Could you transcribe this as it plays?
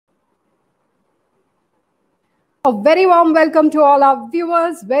A very warm welcome to all our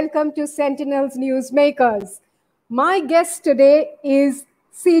viewers. Welcome to Sentinels Newsmakers. My guest today is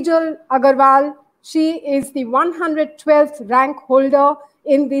Sejal Agarwal. She is the 112th rank holder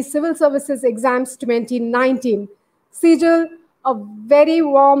in the Civil Services Exams 2019. Sejal, a very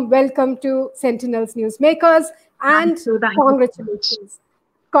warm welcome to Sentinels Newsmakers and Thank you so much. congratulations.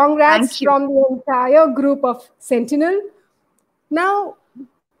 Congrats Thank you. from the entire group of Sentinel. Now,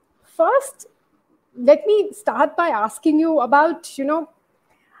 first, let me start by asking you about,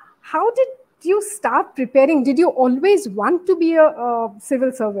 how did you start preparing? Did you always want to be a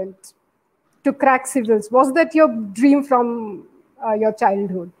civil servant, to crack civils? Was that your dream from your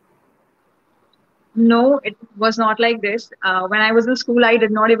childhood? No, it was not like this. When I was in school, I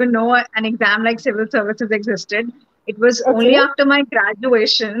did not even know an exam like civil services existed. It was only Okay. after my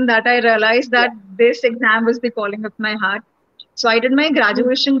graduation that I realized Yeah. that this exam was the calling of my heart. So I did my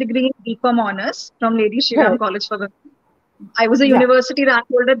graduation degree in BCom honors from Lady Shri Ram Right. College for Women. I was a Yeah. university rank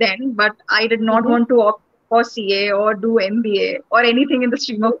holder then, but I did not Mhm. want to opt for CA or do MBA or anything in the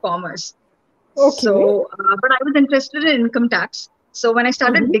stream of commerce. Okay. But I was interested in income tax. So when I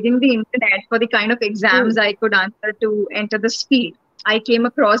started Mhm. digging the internet for the kind of exams Mm. I could answer to enter this field, I came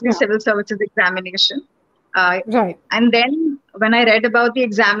across the Yeah. civil services examination. Uh, Right. and then when I read about the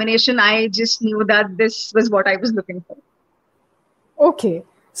examination, I just knew that this was what I was looking for. Okay.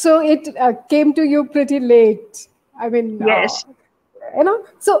 So it came to you pretty late. I mean, Yes.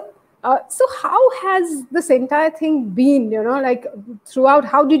 so how has this entire thing been, like throughout?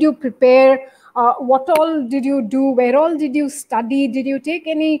 How did you prepare? What all did you do? Where all did you study? Did you take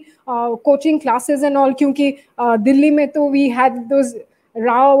any coaching classes and all? Kyunki Delhi mein to we had those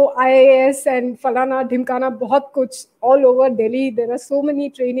Rao IAS and Falana Dhimkana bahut kuch all over Delhi. There are so many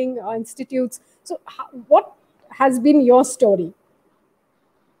training institutes. So what has been your story?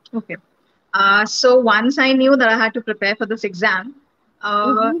 Okay. So once I knew that I had to prepare for this exam,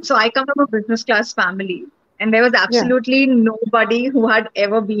 Mm-hmm. so I come from a business class family, and there was Yeah. absolutely nobody who had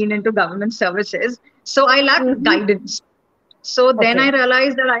ever been into government services. So I lacked Mm-hmm. guidance. So then I Okay.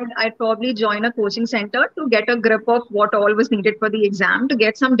 realized that I'd probably join a coaching center to get a grip of what all was needed for the exam to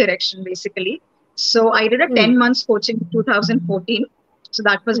get some direction, basically. So I did a Mm. 10 months coaching in 2014. So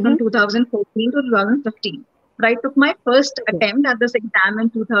that was from Mm-hmm. 2014 to 2015. But I took my first Okay. attempt at this exam in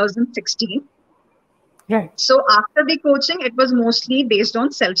 2016. Right. So after the coaching, it was mostly based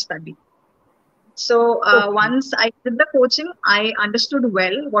on self-study. So Okay. once I did the coaching, I understood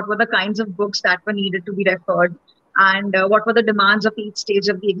well what were the kinds of books that were needed to be referred and what were the demands of each stage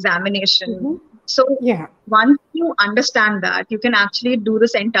of the examination. Mm-hmm. So Yeah. once you understand that, you can actually do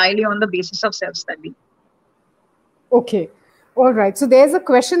this entirely on the basis of self-study. Okay. All right. So there's a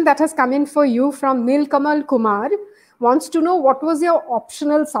question that has come in for you from Nil Kamal Kumar. Wants to know what was your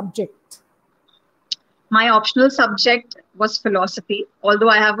optional subject? My optional subject was philosophy. Although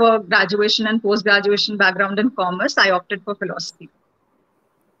I have a graduation and post-graduation background in commerce, I opted for philosophy.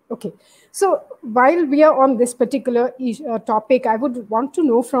 Okay. So while we are on this particular topic, I would want to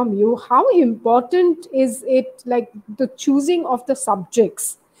know from you how important is it, like the choosing of the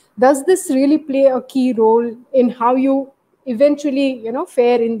subjects? Does this really play a key role in how you eventually,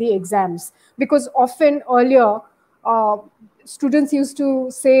 fare in the exams? Because often earlier, uh, students used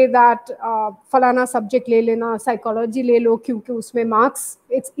to say that falana subject le lena, psychology le lo, kyunki usme marks,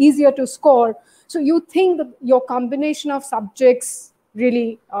 it's easier to score. So you think that your combination of subjects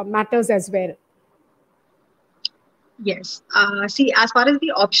really matters as well? Yes. See, as far as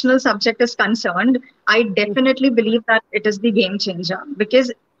the optional subject is concerned, I Mhm. definitely believe that it is the game changer because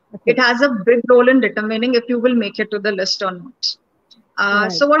it Okay. has a big role in determining if you will make it to the list or not.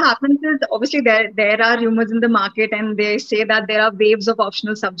 Right. So what happens is obviously there are rumors in the market and they say that there are waves of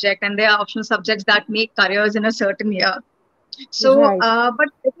optional subject and there are optional subjects that make careers in a certain year. So, Right. but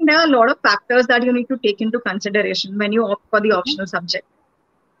I think there are a lot of factors that you need to take into consideration when you opt for the Mhm. optional subject.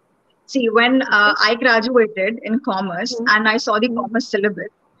 See, when Okay. I graduated in commerce Mhm. and I saw the Mhm. commerce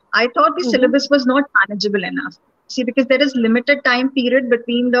syllabus, I thought the Mhm. syllabus was not manageable enough. See, because there is limited time period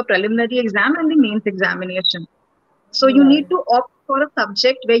between the preliminary exam and the mains examination. So you need Right. to opt for a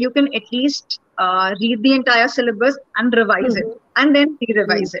subject where you can at least read the entire syllabus and revise it Mhm. and then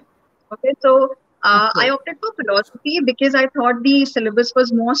re-revise it. Okay, so I Okay. opted for philosophy because I thought the syllabus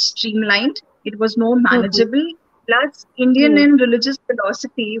was more streamlined, it was more Mhm. manageable. Plus, Indian Mhm. and religious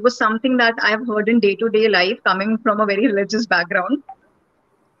philosophy was something that I've heard in day to day life coming from a very religious background.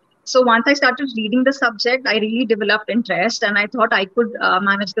 So once I started reading the subject, I really developed interest and I thought I could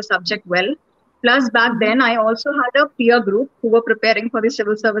manage the subject well. Plus, back Mhm. then, I also had a peer group who were preparing for the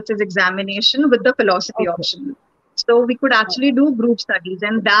civil services examination with the philosophy Okay. option. So we could All actually right. do group studies,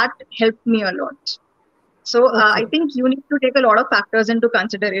 and that helped me a lot. So I Okay. think you need to take a lot of factors into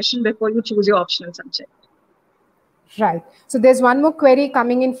consideration before you choose your optional subject. Right. So there's one more query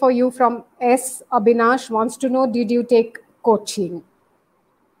coming in for you from S. Abhinash wants to know, did you take coaching?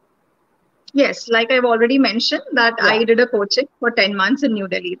 Yes, like I've already mentioned that Yeah. I did a coaching for 10 months in New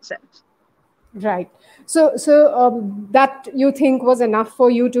Delhi itself. Right. So that you think was enough for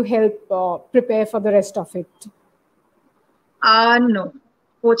you to help prepare for the rest of it? No,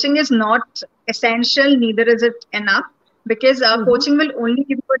 coaching is not essential, neither is it enough because Mhm. coaching will only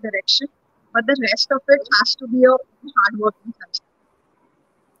give you a direction, but the rest of it has to be your own hard work and such.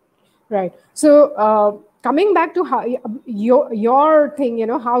 Right. So coming back to how your thing,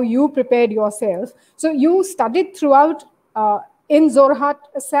 how you prepared yourself. So you studied throughout in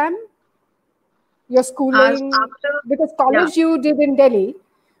Zorhat, Assam, your As schooling, after, because yeah, college you did in Delhi.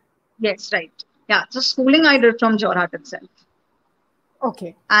 yes, right. Yeah, so schooling I did from Jorhat itself.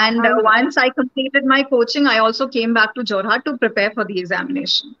 Okay. And And once I completed my coaching, I also came back to Jorhat to prepare for the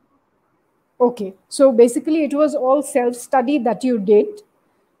examination. okay. So basically, it was all self study that you did.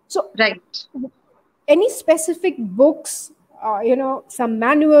 So Right. any specific books, some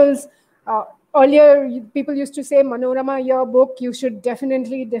manuals. Earlier, people used to say Manorama, your book, you should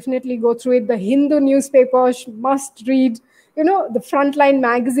definitely go through it. The Hindu newspaper must read, the Frontline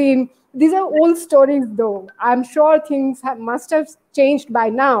magazine. These are old stories, though. I'm sure things must have changed by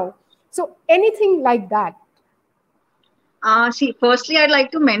now. So anything like that. See, firstly, I'd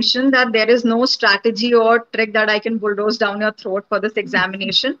like to mention that there is no strategy or trick that I can bulldoze down your throat for this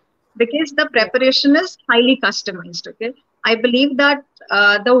examination because the Yeah. preparation is highly customized. Okay. I believe that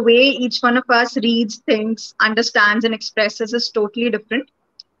the way each one of us reads, thinks, understands, and expresses is totally different.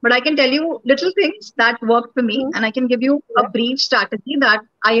 But I can tell you little things that worked for me, Hmm. and I can give you a Yeah. brief strategy that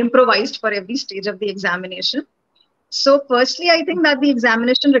I improvised for every stage of the examination. So, firstly, I think that the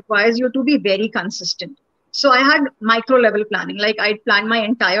examination requires you to be very consistent. So, I had micro level planning. Like, I'd plan my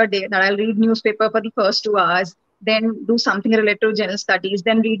entire day that I'll read newspaper for the first 2 hours, then do something related to general studies,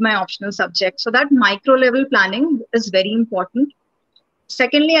 then read my optional subject. So, that micro level planning is very important.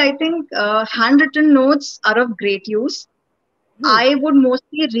 Secondly, I think handwritten notes are of great use. Hmm. I would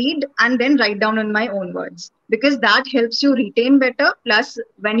mostly read and then write down in my own words because that helps you retain better. Plus,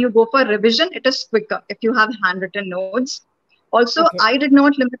 when you go for revision, it is quicker if you have handwritten notes. Also, Okay. I did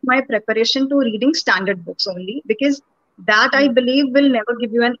not limit my preparation to reading standard books only because that I Hmm. believe will never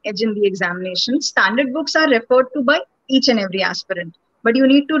give you an edge in the examination. Standard books are referred to by each and every aspirant, but you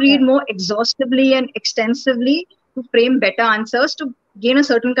need to read Right. more exhaustively and extensively to frame better answers to gain a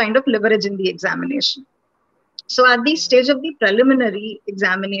certain kind of leverage in the examination. So at the stage of the preliminary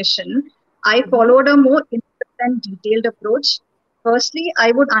examination, I Mhm. followed a more in-depth and detailed approach. Firstly,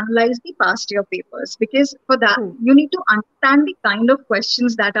 I would analyze the past year papers because for that, Hmm. you need to understand the kind of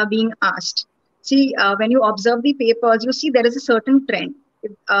questions that are being asked. See, when you observe the papers, you see there is a certain trend.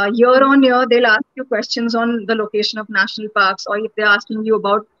 Year Mhm. on year, they'll ask you questions on the location of national parks, or if they're asking you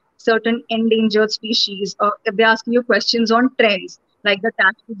about certain endangered species, or if they're asking you questions on trends, like the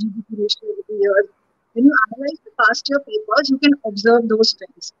tax to GDP ratio over the years. When you analyze the past year papers, you can observe those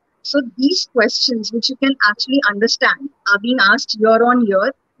trends. So these questions, which you can actually understand, are being asked year on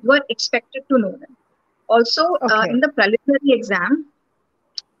year. You are expected to know them. Also, Okay. in the preliminary exam,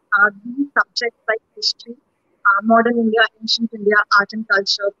 these subjects like history, modern India, ancient India, art and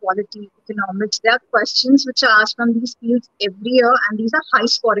culture, polity, economics, there are questions which are asked from these fields every year, and these are high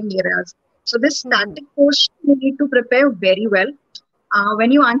scoring areas. So this Mhm. static portion you need to prepare very well.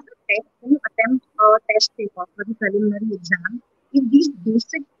 When you attempt a test paper for the preliminary exam, if these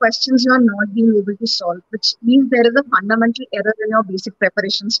basic questions you are not being able to solve, which means there is a fundamental error in your basic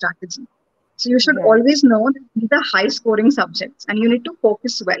preparation strategy. So you should Right. always know that these are high scoring subjects and you need to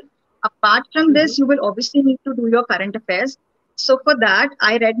focus well. Apart from Mhm. this, you will obviously need to do your current affairs. So for that,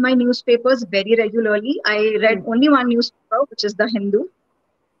 I read my newspapers very regularly. I read Hmm. only one newspaper, which is the Hindu,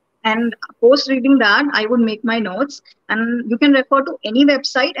 and post reading that, I would make my notes, and you can refer to any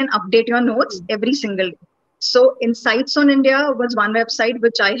website and update your notes every single day. So, Insights on India was one website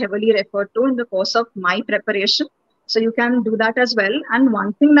which I heavily referred to in the course of my preparation. So, you can do that as well. And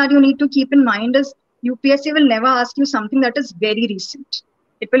one thing that you need to keep in mind is UPSC will never ask you something that is very recent.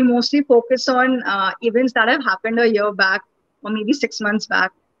 It will mostly focus on events that have happened a year back or maybe 6 months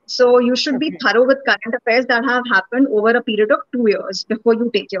back. So you should be Okay. thorough with current affairs that have happened over a period of 2 years before you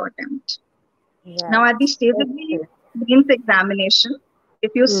take your attempt. Now, Right. at the stage of the Okay. mains examination,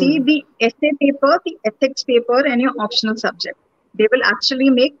 if you see Hmm. the essay paper, the ethics paper, and your optional subject, they will actually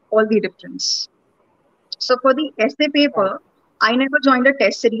make all the difference. So for the essay Right. paper, I never joined a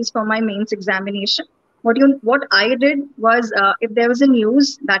test series for my mains examination. What I did was, if there was a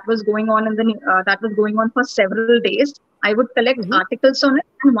news that was going on that was going on for several days, I would collect Mm-hmm. articles on it,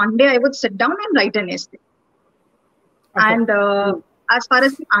 and one day I would sit down and write an essay. Okay. And as far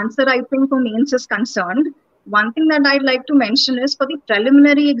as the answer writing for mains is concerned, one thing that I'd like to mention is, for the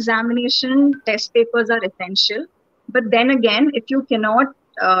preliminary examination, test papers are essential. But then again, if you cannot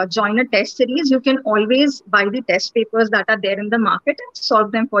join a test series, you can always buy the test papers that are there in the market and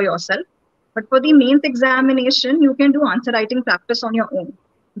solve them for yourself. But for the mains examination, you can do answer writing practice on your own.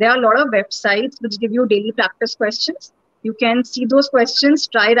 There are a lot of websites which give you daily practice questions. You can see those questions,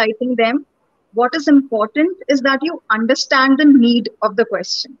 try writing them. What is important is that you understand the need of the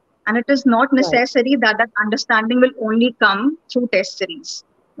question. And it is not Right. necessary that that understanding will only come through test series.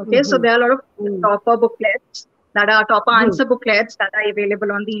 Okay, so Mm-hmm. there are a lot of Mm-hmm. topper booklets topper answer booklets that are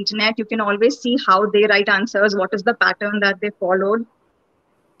available on the internet. You can always see how they write answers, what is the pattern that they followed.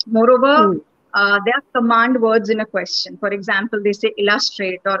 Moreover, there are command words in a question. For example, they say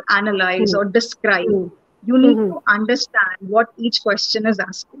illustrate or analyze or describe. You need Mm-hmm. to understand what each question is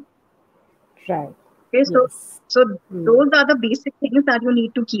asking. Right. Okay, Yes. so those are the basic things that you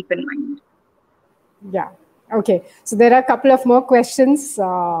need to keep in mind. Yeah. Okay. So there are a couple of more questions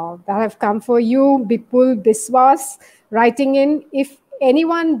that have come for you. Bipul Biswas writing in, if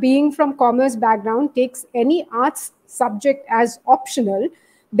anyone being from commerce background takes any arts subject as optional,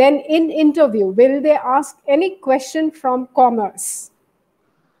 then in interview, will they ask any question from commerce?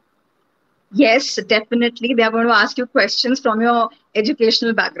 Yes, definitely. They are going to ask you questions from your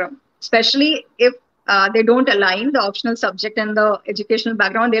educational background, especially if they don't align the optional subject and the educational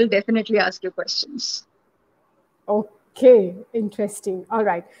background. They'll definitely ask you questions. Okay, interesting. All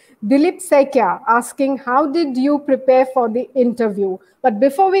right. Dilip Saikya asking, how did you prepare for the interview? But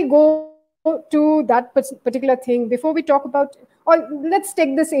before we go to that particular thing, before we talk about, or let's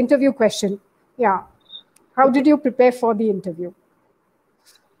take this interview question. Yeah. How did Okay. you prepare for the interview?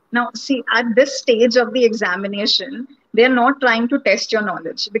 Now, see, at this stage of the examination, they are not trying to test your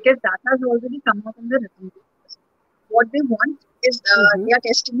knowledge because that has already come out in the written papers. What they want is, Mm-hmm. they are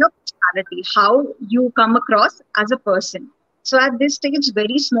testing your personality, how you come across as a person. So at this stage,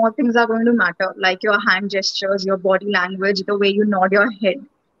 very small things are going to matter, like your hand gestures, your body language, the way you nod your head,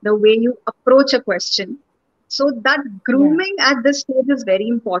 the way you approach a question. So that Yeah. grooming at this stage is very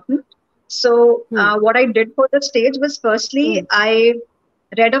important. So what I did for the stage was, firstly, I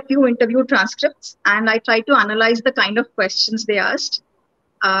read a few interview transcripts and I tried to analyze the kind of questions they asked.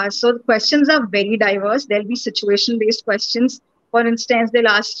 So the questions are very diverse. There'll be situation based questions. For instance, they'll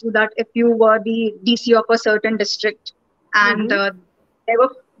ask you that if you were the DC of a certain district and Mm-hmm.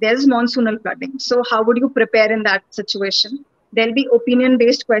 there's monsoonal flooding, so how would you prepare in that situation? There'll be opinion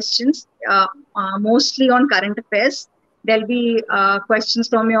based questions, mostly on current affairs. There'll be questions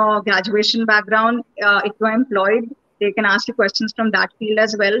from your graduation background. If you're employed, they can ask you questions from that field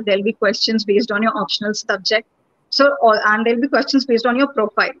as well. There'll be questions based on your optional subject. And there'll be questions based on your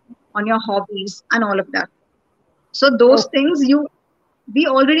profile, on your hobbies, and all of that. So those Okay. things we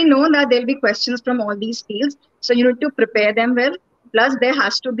already know that there'll be questions from all these fields. So you need to prepare them well. Plus, there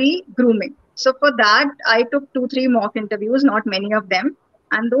has to be grooming. So for that, I took 2, 3 mock interviews, not many of them.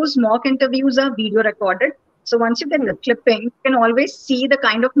 And those mock interviews are video recorded. So once you get the clipping, you can always see the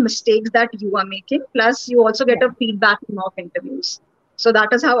kind of mistakes that you are making. Plus, you also get Yeah. a feedback in mock interviews. So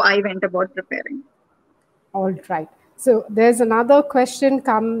that is how I went about preparing. All right. So there's another question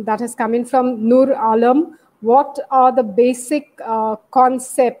that has come in from Nur Alam. What are the basic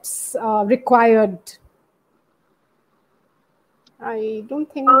concepts required? I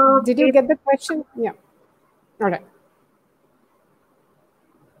don't think. Did you get the question? Yeah. All right.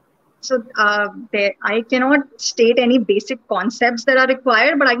 So I cannot state any basic concepts that are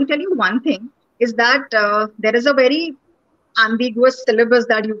required, but I can tell you one thing is that there is a very ambiguous syllabus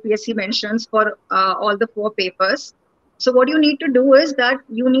that UPSC mentions for all the 4 papers. So what you need to do is that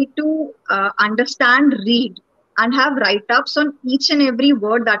you need to understand, read, and have write-ups on each and every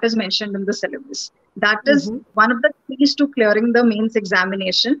word that is mentioned in the syllabus. That is one of the keys to clearing the mains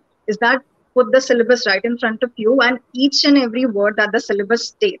examination, is that put the syllabus right in front of you and each and every word that the syllabus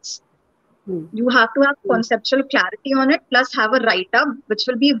states. You have to have conceptual clarity on it, plus have a write-up, which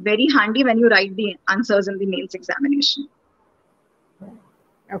will be very handy when you write the answers in the mains examination.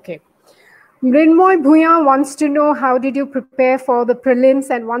 Okay. Mrinmoy Bhuya wants to know, how did you prepare for the prelims,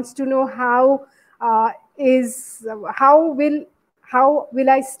 and wants to know how will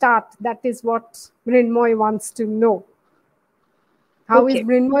I start? That is what Mrinmoy wants to know. How is Okay.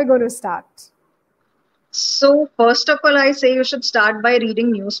 Mrinmoy going to start? So first of all, I say you should start by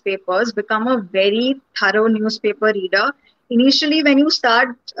reading newspapers, become a very thorough newspaper reader. initially, when you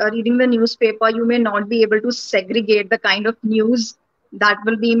start reading the newspaper, you may not be able to segregate the kind of news that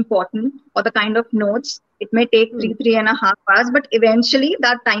will be important or the kind of notes. It may take Hmm. 3.5 hours, but eventually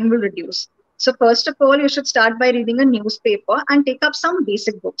that time will reduce. So, first of all, you should start by reading a newspaper and take up some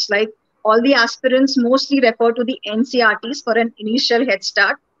basic books. Like all the aspirants mostly refer to the NCRTs for an initial head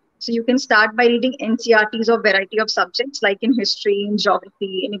start. So, you can start by reading NCRTs of variety of subjects like in history, in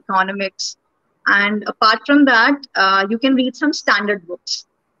geography, in economics, and apart from that, you can read some standard books.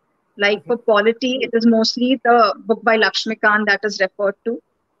 Like for Okay. polity, it is mostly the book by Lakshmikant that is referred to.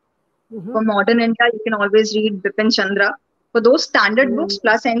 Mm-hmm. For modern India, you can always read Bipin Chandra. For those standard books,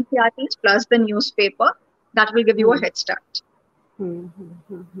 plus NCRTs, plus the newspaper, that will give you a Mm-hmm. head start.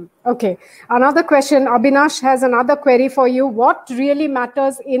 Okay. Another question. Abhinash has another query for you. What really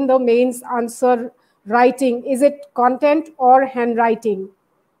matters in the mains answer writing? Is it content or handwriting?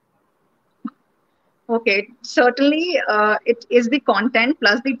 Okay, certainly it is the content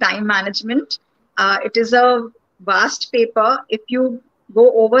plus the time management. It is a vast paper. If you go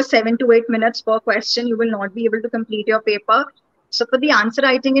over 7 to 8 minutes per question, you will not be able to complete your paper. So, for the answer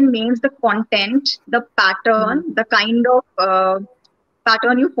writing in mains, the content, the pattern, the kind of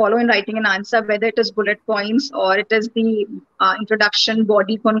pattern you follow in writing an answer, whether it is bullet points or it is the introduction,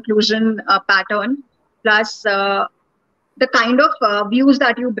 body, conclusion pattern, plus the kind of views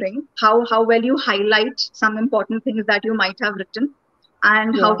that you bring, how well you highlight some important things that you might have written,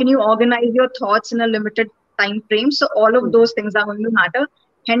 and how Yeah. can you organize your thoughts in a limited time frame. So all of those things are going to matter.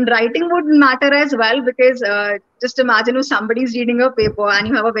 Handwriting would matter as well, because just imagine if somebody is reading a paper and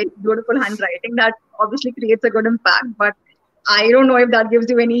you have a very beautiful handwriting, that obviously creates a good impact. But I don't know if that gives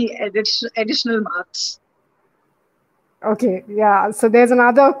you any additional marks. Okay. Yeah. So there's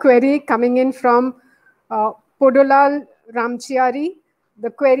another query coming in from Podolal Ramchiari.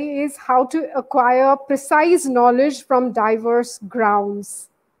 The query is how to acquire precise knowledge from diverse grounds.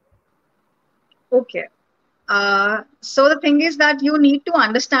 Okay. So the thing is that you need to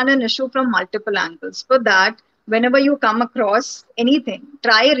understand an issue from multiple angles. For that, whenever you come across anything,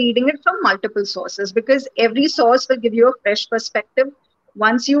 try reading it from multiple sources, because every source will give you a fresh perspective.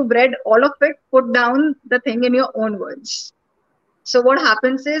 Once you've read all of it, put down the thing in your own words. So what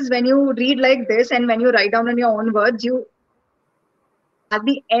happens is, when you read like this and when you write down in your own words, you at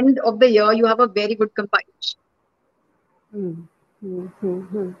the end of the year you have a very good compilation.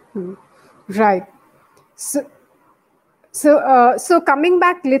 Right. So, so coming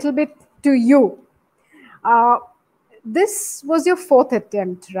back a little bit to you, uh, this was your fourth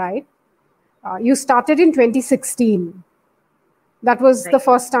attempt, right? You started in 2016. That was the Right.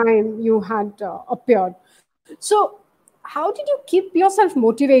 first time you had appeared. So, how did you keep yourself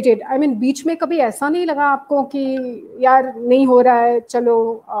motivated? I mean, बीच में कभी ऐसा नहीं लगा आपको कि यार नहीं हो रहा है,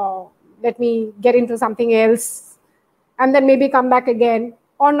 चलो, let me get into something else, and then maybe come back again,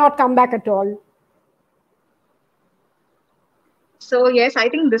 or not come back at all? So yes, I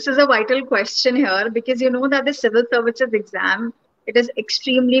think this is a vital question here, because you know that the civil services exam, it is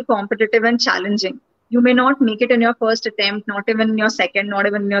extremely competitive and challenging. You may not make it in your first attempt, not even in your second, not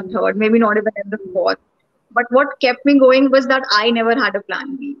even in your third, maybe not even in the fourth. But what kept me going was that I never had a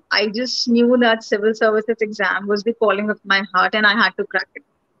plan B. I just knew that civil services exam was the calling of my heart and I had to crack it.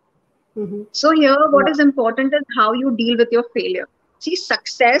 Mm-hmm. So here, what Yeah. is important is how you deal with your failure. See,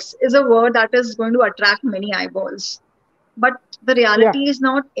 success is a word that is going to attract many eyeballs, but the Yeah. reality is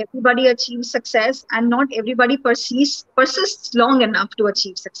not everybody achieves success, and not everybody persists long enough to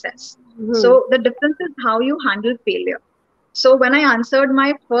achieve success. Mm-hmm. So the difference is how you handle failure. So when I answered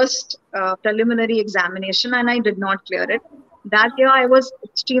my first preliminary examination and I did not clear it, that year I was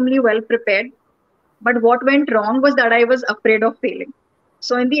extremely well prepared, but what went wrong was that I was afraid of failing.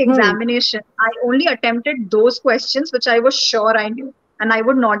 So in the Hmm. examination, I only attempted those questions which I was sure I knew, and I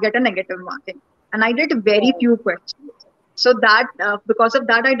would not get a negative marking. And I did very few questions. So that because of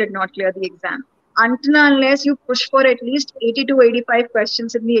that, I did not clear the exam. Until and unless you push for at least 80 to 85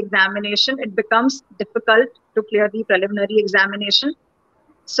 questions in the examination, it becomes difficult to clear the preliminary examination.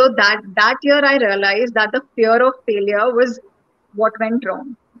 So that year I realized that the fear of failure was what went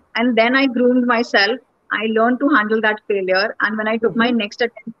wrong. And then I groomed myself. I learned to handle that failure. And when I took my Mm-hmm. next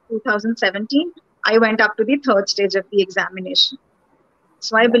attempt in 2017, I went up to the third stage of the examination.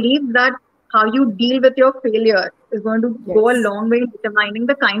 So I Yeah. believe that how you deal with your failure is going to go a Yes. long way in determining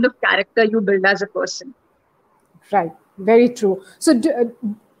the kind of character you build as a person. Right. Very true. So,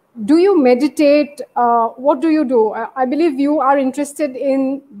 do you meditate? What do you do? I believe you are interested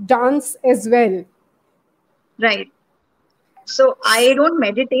in dance as well. Right. So I don't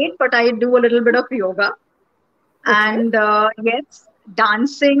meditate, but I do a little bit of yoga. Okay. And yes,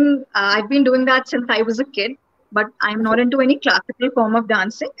 dancing, I've been doing that since I was a kid. but I'm not Okay. into any classical form of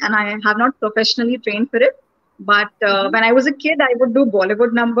dancing, and I have not professionally trained for it. But when I was a kid, I would do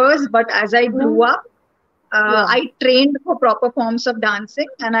Bollywood numbers. But as I grew Mm, up, yeah. I trained for proper forms of dancing,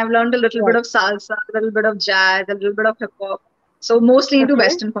 and I've learned a little bit Right. of salsa, a little bit of jazz, a little bit of hip hop. So mostly into Okay.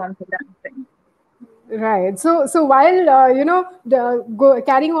 Western forms of dancing. Right. So while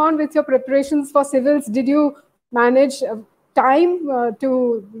carrying on with your preparations for civils, did you manage time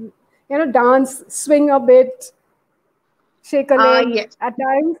to dance, swing a bit, shake a leg Yes, at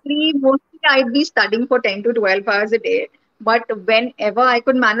times? mostly I'd be studying for 10 to 12 hours a day. But whenever I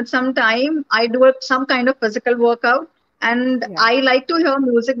could manage some time, I do some kind of physical workout. And Yeah. I like to hear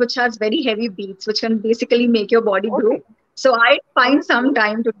music which has very heavy beats, which can basically make your body groove. Okay. So I find some Okay.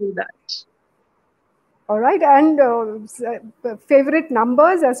 time to do that. All right. And favorite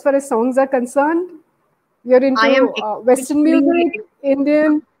numbers as far as songs are concerned? You're I am into Western extremely, music,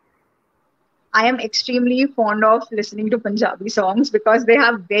 Indian. I am extremely fond of listening to Punjabi songs because they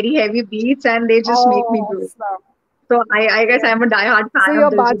have very heavy beats and they just make me Oh, groove. awesome. So I guess Yeah. I'm a diehard So fan of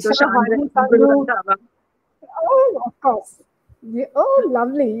your Diljit Badshah, Dosanjh Hadi and Guru Sandhu. Randhawa. Oh, of course. Yeah. Oh,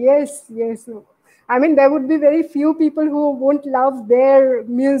 lovely. Yes, yes. I mean, there would be very few people who won't love their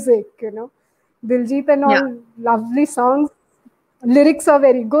music. Diljit and Yeah. all, lovely songs. Lyrics are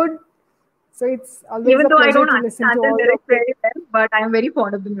very good. So it's always Even a though I pleasure don't to listen understand to the all of lyrics it. very well, but I'm very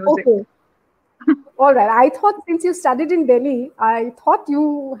fond of the music. Okay. All right. I thought since you studied in Delhi, I thought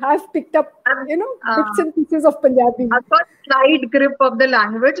you have picked up, I've, bits uh, and pieces of Punjabi. I've got slight grip of the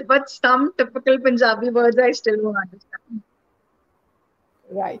language, but some typical Punjabi words I still don't understand.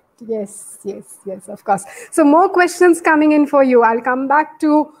 Right. Yes, yes, yes, of course. So, more questions coming in for you. I'll come back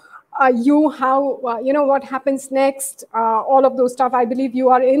to you, how, what happens next, all of those stuff. I believe you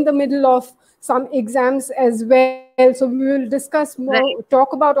are in the middle of some exams as well. So, we will discuss more, Right.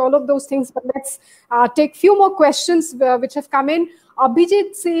 talk about all of those things. But let's take few more questions which have come in.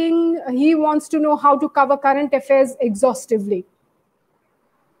 Abhijit Singh, he wants to know how to cover current affairs exhaustively.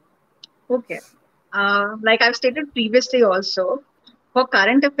 Okay. Like I've stated previously also, for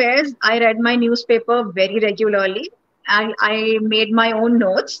current affairs, I read my newspaper very regularly. I made my own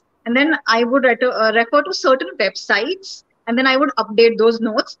notes, and then I would refer to certain websites, and then I would update those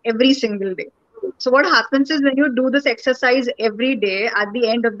notes every single day. So what happens is when you do this exercise every day, at the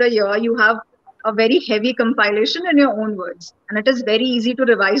end of the year, you have a very heavy compilation in your own words, and it is very easy to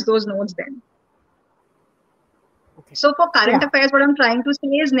revise those notes then. Okay. So for current Yeah. affairs, what I'm trying to say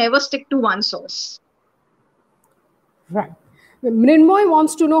is never stick to one source. Right. Mrinmoy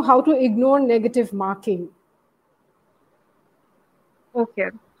wants to know how to ignore negative marking. Okay.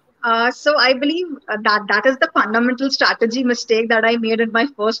 So I believe that is the fundamental strategy mistake that I made in my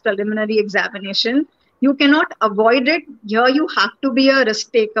first preliminary examination. You cannot avoid it. Here you have to be a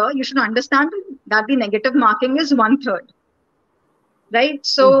risk taker. You should understand that the negative marking is one third, right?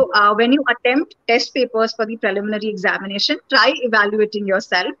 So when you attempt test papers for the preliminary examination, try evaluating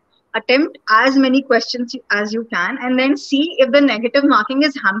yourself. Attempt as many questions as you can, and then see if the negative marking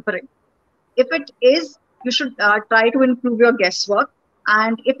is hampering. If it is, you should try to improve your guesswork.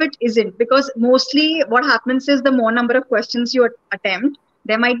 And if it isn't, because mostly what happens is the more number of questions you attempt,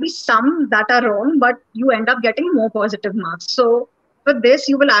 there might be some that are wrong, but you end up getting more positive marks. So for this,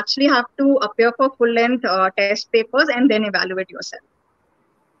 you will actually have to appear for full length test papers and then evaluate yourself.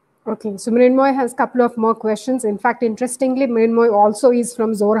 Okay, so Mrinmoy has a couple of more questions. In fact, interestingly, Mrinmoy also is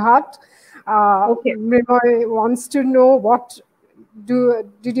from Zorhat. Okay. Mrinmoy wants to know what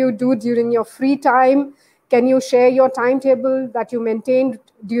did you do during your free time? Can you share your timetable that you maintained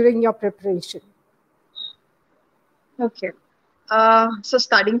during your preparation? Okay. So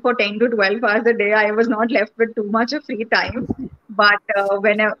studying for 10 to 12 hours a day, I was not left with too much of free time. But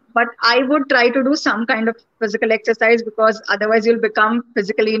I would try to do some kind of physical exercise because otherwise you'll become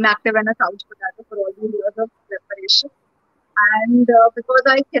physically inactive and a couch potato for all these years of preparation. And because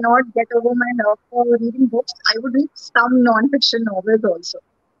I cannot get over my love for reading books, I would read some non-fiction novels also.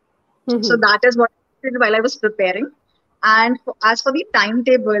 So Mhm. that is what I did while I was preparing. And as for the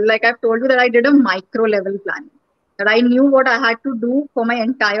timetable, like I've told you that I did a micro level planning. That I knew what I had to do for my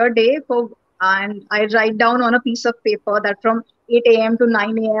entire day and I write down on a piece of paper that from 8 a.m. to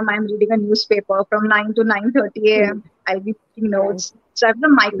 9 a.m. I'm reading a newspaper. From 9 to 9:30 Mhm. a.m. I'll be taking Right. notes. So I have the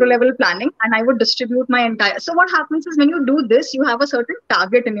micro level planning and I would distribute my entire. So what happens is when you do this, you have a certain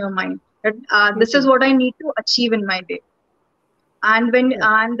target in your mind that this is Mhm. what I need to achieve in my day. And when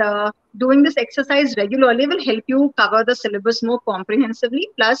Right. and doing this exercise regularly will help you cover the syllabus more comprehensively,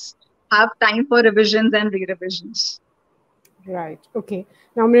 plus have time for revisions and re-revisions. Right. Okay.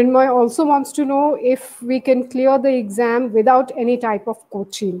 Now, Mrinmoy also wants to know if we can clear the exam without any type of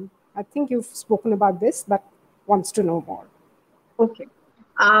coaching. I think you've spoken about this, but wants to know more. Okay.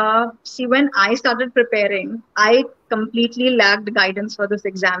 See, when I started preparing, I completely lacked guidance for this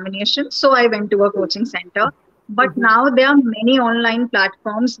examination. So I went to a coaching center. But now there are many online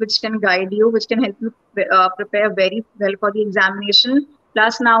platforms which can guide you, which can help you prepare very well for the examination.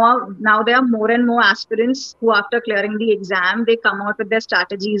 Plus, now there are more and more aspirants who, after clearing the exam, they come out with their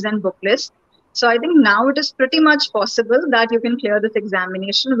strategies and book lists. So I think now it is pretty much possible that you can clear this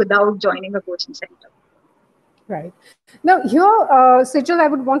examination without joining a coaching center. Right. Now, here, Sejal, I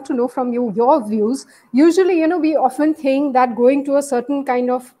would want to know from you your views. Usually, we often think that going to a certain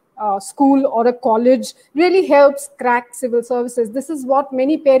kind of school or a college really helps crack civil services. This is what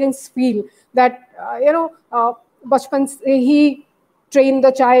many parents feel, that, bachpan se he train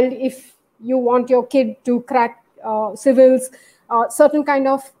the child. If you want your kid to crack civils, certain kind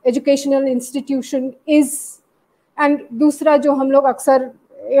of educational institution is. And दूसरा जो हम लोग अक्सर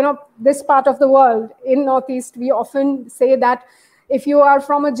this part of the world in Northeast, we often say that if you are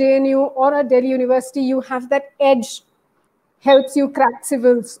from a JNU or a Delhi University, you have that edge, helps you crack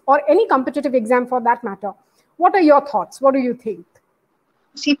civils or any competitive exam for that matter. What are your thoughts? What do you think?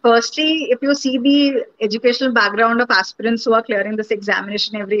 See, firstly, if you see the educational background of aspirants who are clearing this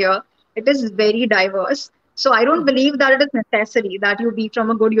examination every year, it is very diverse. So I don't believe that it is necessary that you be from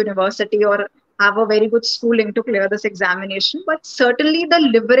a good university or have a very good schooling to clear this examination. But certainly the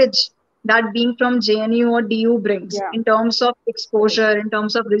leverage that being from JNU or DU brings in terms of exposure, in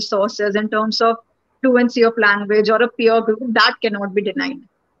terms of resources, in terms of fluency of language or a peer group, that cannot be denied.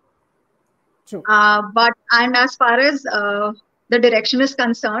 True. And as far as the direction is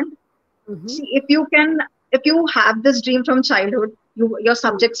concerned, see, if you have this dream from childhood, your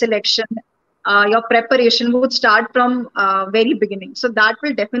subject selection, your preparation would start from very beginning. So that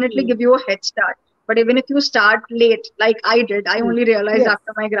will definitely give you a head start. But even if you start late, like I did, I only realized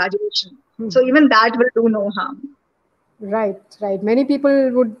after my graduation. So even that will do no harm. Right. Many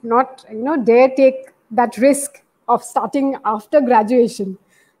people would not, dare take that risk of starting after graduation,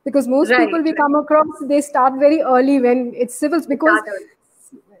 because most people we come across, they start very early when it's civils, because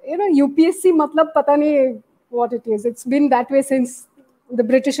UPSC matlab pata nahi what it is. It's been that way since the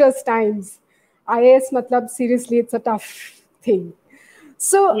Britishers' times. IAS matlab, seriously, it's a tough thing.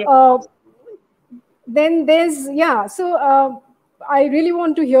 So then there's so I really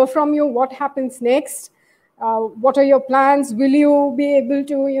want to hear from you what happens next. What are your plans? Will you be able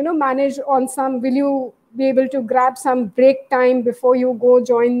to manage on some, will you be able to grab some break time before you go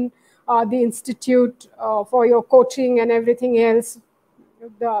join the institute for your coaching and everything else,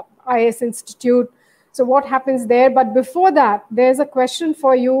 the IAS Institute? So what happens there? But before that, there's a question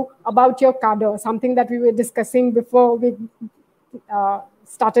for you about your cadre, something that we were discussing before we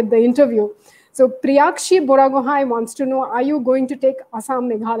started the interview. So Priyakshi Boragohai wants to know, are you going to take Assam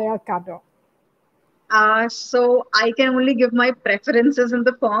Meghalaya cadre? So I can only give my preferences in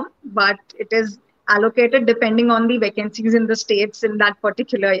the form, but it is allocated depending on the vacancies in the states in that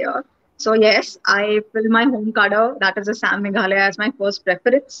particular year. So yes, I fill my home cadre, that is Assam Meghalaya, as my first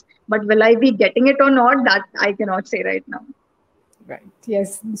preference. But will I be getting it or not? That I cannot say right now. Right.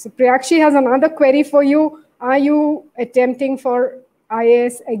 Yes. So Priyakshi has another query for you. Are you attempting for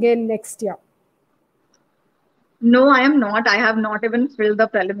IAS again next year? No, I am not. I have not even filled the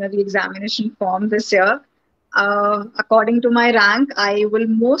preliminary examination form this year. According to my rank, I will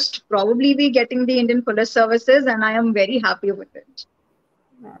most probably be getting the Indian Police Services, and I am very happy with it.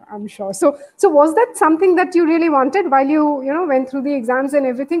 I'm sure. So was that something that you really wanted while you went through the exams and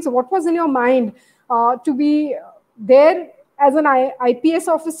everything? So what was in your mind to be there as an IPS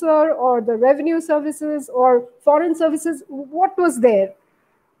officer, or the revenue services or foreign services? What was there?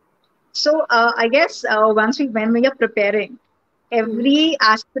 So I guess when we are preparing, every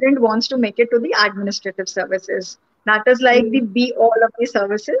aspirant wants to make it to the administrative services. That is like the be all of the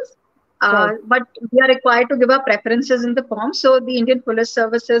services. But we are required to give our preferences in the form. So the Indian Police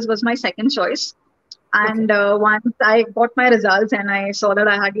Services was my second choice. And once I got my results and I saw that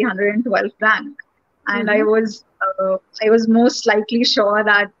I had the 112th rank, and I was most likely sure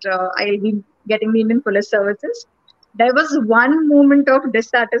that I'll be getting the Indian Police Services. There was one moment of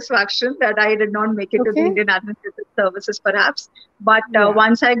dissatisfaction that I did not make it to the Indian Administrative Services, perhaps. But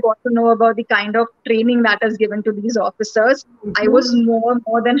once I got to know about the kind of training that is given to these officers, I was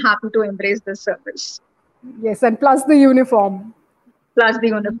more than happy to embrace this service. Yes, and plus the uniform. That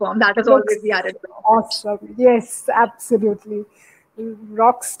is always the added benefit. Awesome. Yes, absolutely.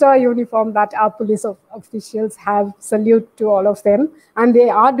 Rockstar uniform that our police officials have. Salute to all of them. And they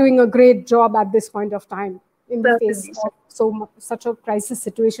are doing a great job at this point of time, in the face of such a crisis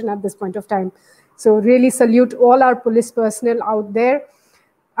situation at this point of time. So really salute all our police personnel out there,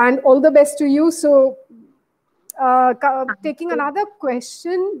 and all the best to you. So Taking another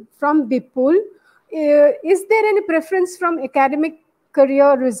question from Bipul, is there any preference from academic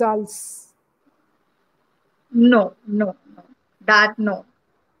career results? No, no, no. No.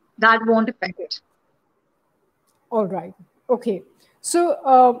 That won't affect. All right. Okay.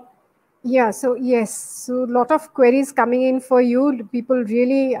 So, yeah. So yes. So lot of queries coming in for you. People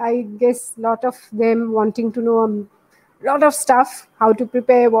really, I guess, lot of them wanting to know a lot of stuff: how to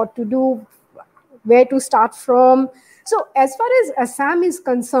prepare, what to do, where to start from. So, as far as Assam is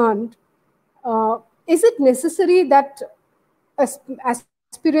concerned, is it necessary that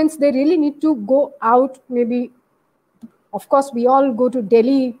aspirants, they really need to go out? Maybe, of course, we all go to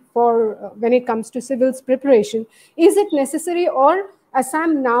Delhi for when it comes to civils preparation. Is it necessary, or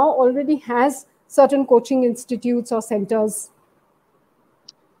Assam now already has certain coaching institutes or centers?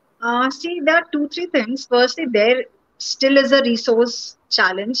 See, there are two, three things. Firstly, there still is a resource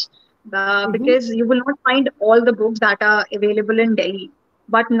challenge Mm-hmm. because you will not find all the books that are available in Delhi.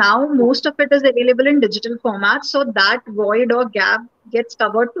 But now most of it is available in digital format, so that void or gap gets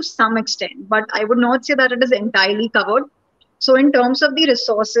covered to some extent. But I would not say that it is entirely covered. So, in terms of the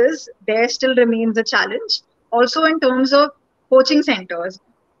resources, there still remains a challenge. Also, in terms of coaching centers,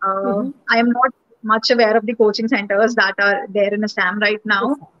 Mm-hmm. I am not much aware of the coaching centers that are there in Assam right Yes,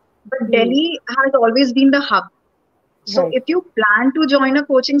 now, sir. but Mm. Delhi has always been the hub. So Right. if you plan to join a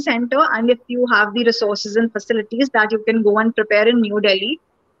coaching center and if you have the resources and facilities that you can go and prepare in New Delhi,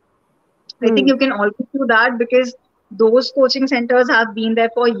 I think Mm. you can always do that because those coaching centers have been there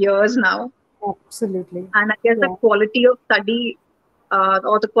for years now. Absolutely. And I guess the Yeah. quality of study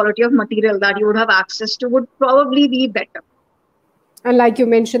or the quality of material that you would have access to would probably be better. And like you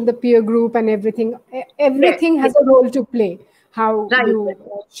mentioned, the peer group and everything, Yes, everything yes, has a role to play. How right. you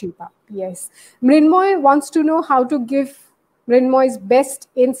shape up. Yes. Mrinmoy wants to know how to give Mrinmoy's best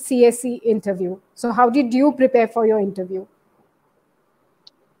in CSE interview. So, how did you prepare for your interview?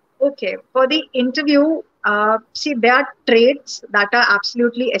 Okay, for the interview, see, there are traits that are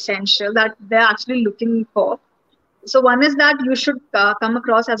absolutely essential that they're actually looking for. So, one is that you should come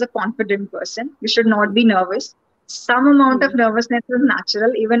across as a confident person. You should not be nervous. Some amount of Hmm. nervousness is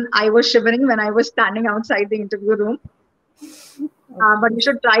natural. Even I was shivering when I was standing outside the interview room. But Okay. you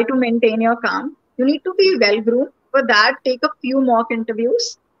should try to maintain your calm. You need to be well groomed. For that, take a few mock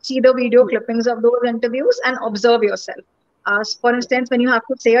interviews, see the video clippings of those interviews, and observe yourself. For instance, when you have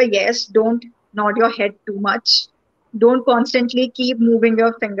to say a yes, don't nod your head too much. Don't constantly keep moving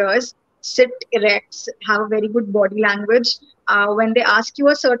your fingers. Sit erect, have a very good body language. When they ask you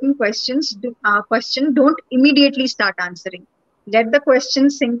a certain question, don't immediately start answering. Let the question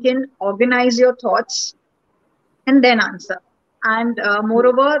sink in, organize your thoughts, and then answer. And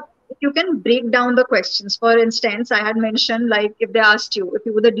moreover, if you can break down the questions. For instance, I had mentioned like if they asked you if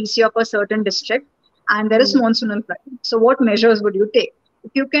you were the DC of a certain district and there is Hmm. monsoonal flooding, so what measures would you take?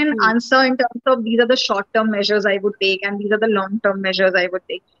 If you can Hmm. answer in terms of these are the short term measures I would take and these are the long term measures I would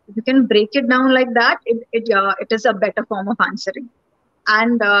take, if you can break it down like that, it is a better form of answering.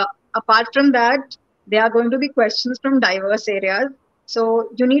 And apart from that, there are going to be questions from diverse areas. So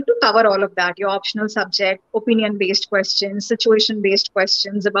you need to cover all of that, your optional subject, opinion based questions, situation based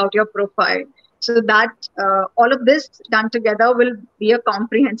questions about your profile. So that all of this done together will be a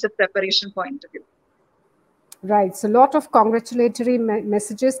comprehensive preparation for interview. Right. So, lot of congratulatory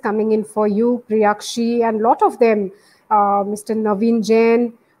messages coming in for you, Priyakshi, and lot of them, Mr. Naveen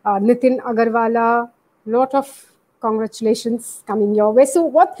Jain, Nitin Agarwala. Lot of congratulations coming your way. So,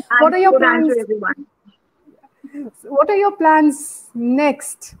 what Thank are your you, thank you plans? everyone. What are your plans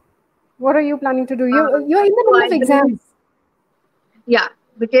next? What are you planning to do? You're in the So middle I of believe, exams. yeah,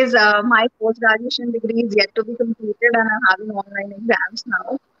 because my post graduation degree is yet to be completed and I'm having online exams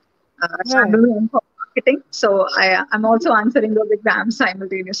now. So I'm Right. doing info marketing. So I'm also answering those exams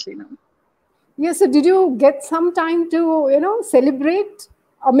simultaneously now. Yeah. So, did you get some time to celebrate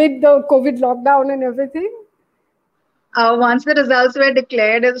amid the COVID lockdown and everything? Once the results were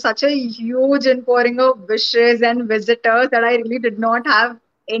declared, it was such a huge inpouring of wishes and visitors that I really did not have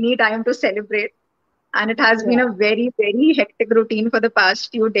any time to celebrate. And it has been Yeah. a very, very hectic routine for the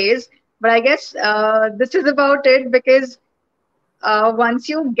past few days. But I guess this is about it because once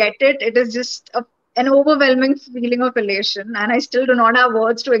you get it, it is just an overwhelming feeling of elation. And I still do not have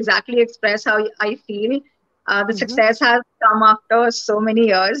words to exactly express how I feel. The Mhm. success has come after so many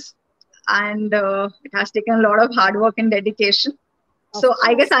years, and it has taken a lot of hard work and dedication. So Of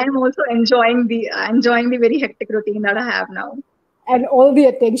I guess course. I am also enjoying the very hectic routine that I have now. And all the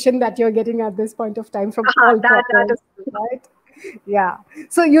attention that you're getting at this point of time from all That quarters, is true. right? Yeah.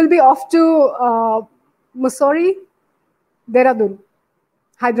 So you'll be off to Mussoorie, Dehradun,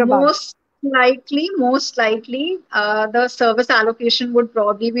 Hyderabad. Most. Most likely, the service allocation would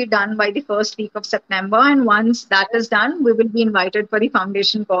probably be done by the first week of September. And once that is done, we will be invited for the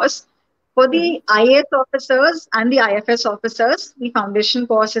foundation course. For Mhm. the IAS officers and the IFS officers, the foundation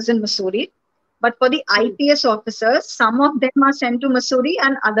course is in Missouri. But for the Mhm. IPS officers, some of them are sent to Missouri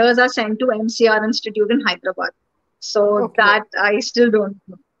and others are sent to MCR Institute in Hyderabad. So Okay. that I still don't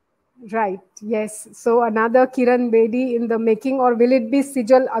know. Right. Yes. So another Kiran Bedi in the making, or will it be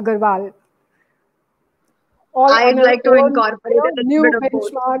Sijal Agarwal? All on I'd her like to own, incorporate a little bit new of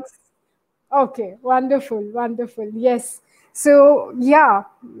both. benchmarks. Okay, wonderful, wonderful. Yes. So, yeah,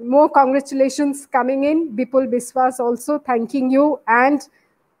 more congratulations coming in. Bipul Biswas also thanking you, and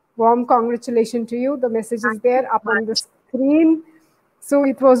warm congratulations to you. The message is Thank you there so up on the much. screen. So,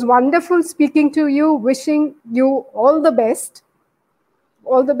 it was wonderful speaking to you, wishing you all the best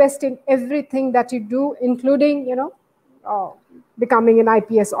in everything that you do, including, uh, becoming an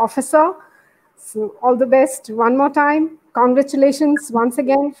IPS officer. So, all the best one more time. Congratulations once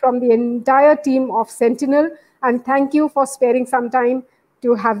again from the entire team of Sentinel. And thank you for sparing some time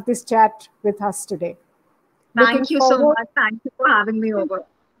to have this chat with us today. Looking Thank you so forward. much. Thank you for having me over.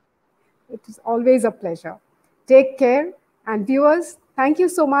 It is always a pleasure. Take care. And viewers, thank you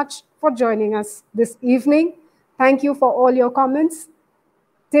so much for joining us this evening. Thank you for all your comments.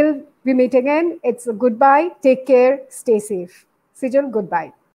 Till we meet again, it's a goodbye. Take care. Stay safe. Sijal, goodbye.